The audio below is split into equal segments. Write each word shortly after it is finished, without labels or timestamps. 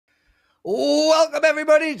Welcome,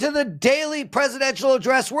 everybody, to the daily presidential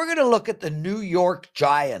address. We're going to look at the New York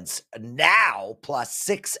Giants now plus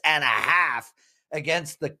 6.5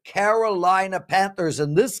 against the Carolina Panthers.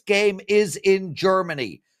 And this game is in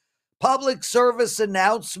Germany. Public service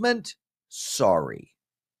announcement. Sorry.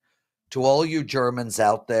 To all you Germans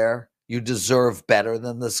out there, you deserve better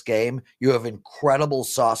than this game. You have incredible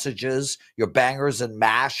sausages. Your bangers and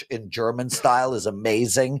mash in German style is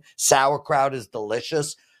amazing. Sauerkraut is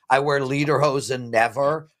delicious. I wear lederhosen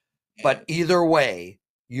never, but either way,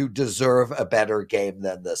 you deserve a better game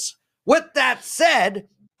than this. With that said,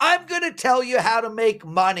 I'm going to tell you how to make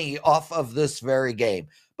money off of this very game.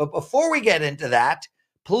 But before we get into that,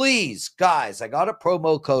 please, guys, I got a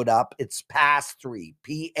promo code up. It's PASS3,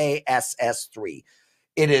 PASS3.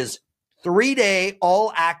 It is 3-day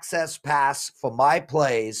all-access pass for my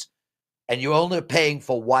plays, and you're only paying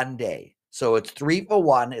for 1 day. So it's 3 for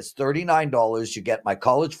 1. It's $39. You get my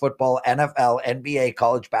college football, NFL, NBA,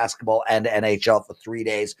 college basketball, and NHL for 3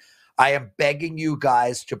 days. I am begging you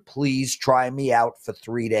guys to please try me out for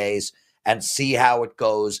 3 days and see how it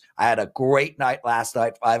goes. I had a great night last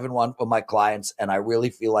night, 5-1 for my clients, and I really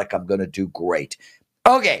feel like I'm going to do great.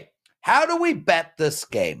 Okay, how do we bet this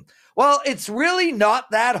game? Well, it's really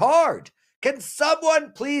not that hard. Can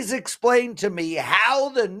someone please explain to me how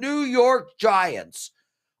the New York Giants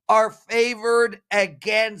are favored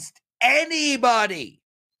against anybody?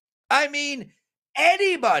 I mean,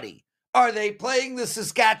 anybody. Are they playing the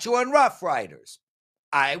Saskatchewan Roughriders?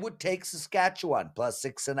 I would take Saskatchewan plus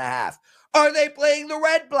 6.5. Are they playing the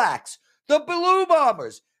Red Blacks, the Blue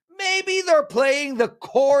Bombers? Maybe they're playing the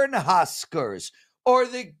Cornhuskers or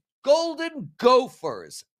the Golden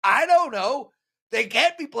Gophers. I don't know. They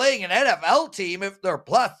can't be playing an NFL team if they're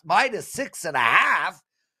plus minus 6.5.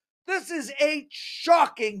 This is a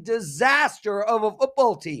shocking disaster of a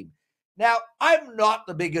football team. Now, I'm not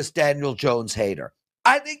the biggest Daniel Jones hater.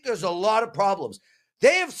 I think there's a lot of problems.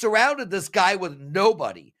 They have surrounded this guy with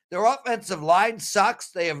nobody. Their offensive line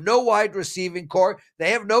sucks. They have no wide receiving core.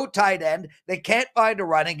 They have no tight end. They can't find a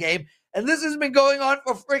running game. And this has been going on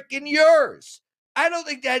for freaking years. I don't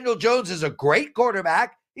think Daniel Jones is a great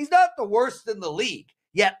quarterback. He's not the worst in the league.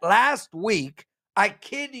 Yet last week, I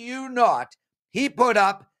kid you not, he put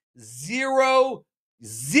up zero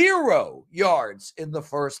yards in the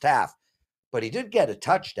first half. But he did get a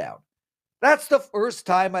touchdown. That's the first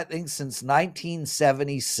time, I think, since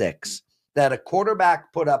 1976 that a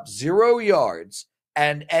quarterback put up 0 yards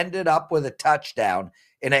and ended up with a touchdown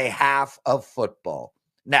in a half of football.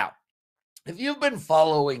 Now, if you've been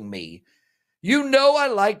following me, you know I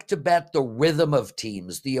like to bet the rhythm of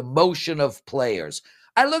teams, the emotion of players.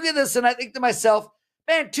 I look at this and I think to myself,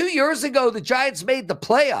 man, 2 years ago, the Giants made the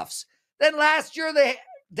playoffs. Then last year,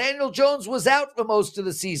 Daniel Jones was out for most of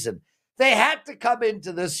the season. They had to come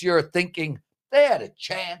into this year thinking they had a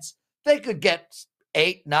chance. They could get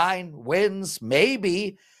 8, 9 wins,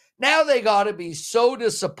 maybe. Now they got to be so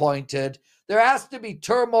disappointed. There has to be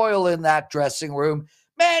turmoil in that dressing room.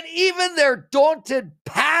 Man, even their daunted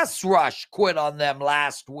pass rush quit on them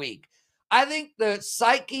last week. I think the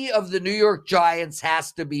psyche of the New York Giants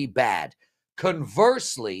has to be bad.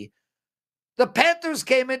 Conversely, the Panthers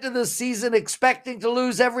came into the season expecting to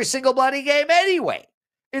lose every single bloody game anyway.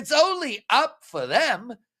 It's only up for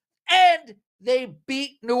them. And they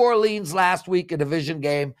beat New Orleans last week, a division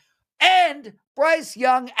game. And Bryce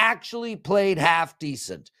Young actually played half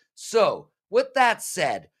decent. So, with that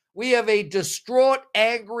said, we have a distraught,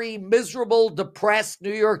 angry, miserable, depressed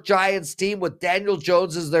New York Giants team with Daniel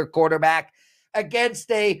Jones as their quarterback against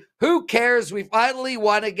a who cares, we finally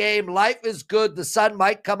won a game, life is good, the sun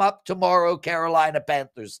might come up tomorrow Carolina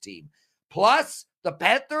Panthers team. Plus, the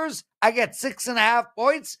Panthers, I get 6.5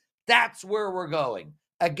 points. That's where we're going.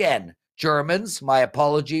 Again, Germans, my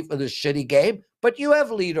apology for this shitty game, but you have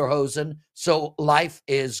lederhosen, so life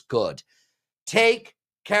is good. Take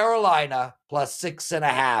Carolina plus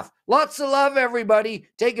 6.5. Lots of love, everybody.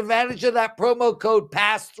 Take advantage of that promo code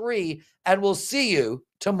PASS3, and we'll see you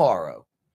tomorrow.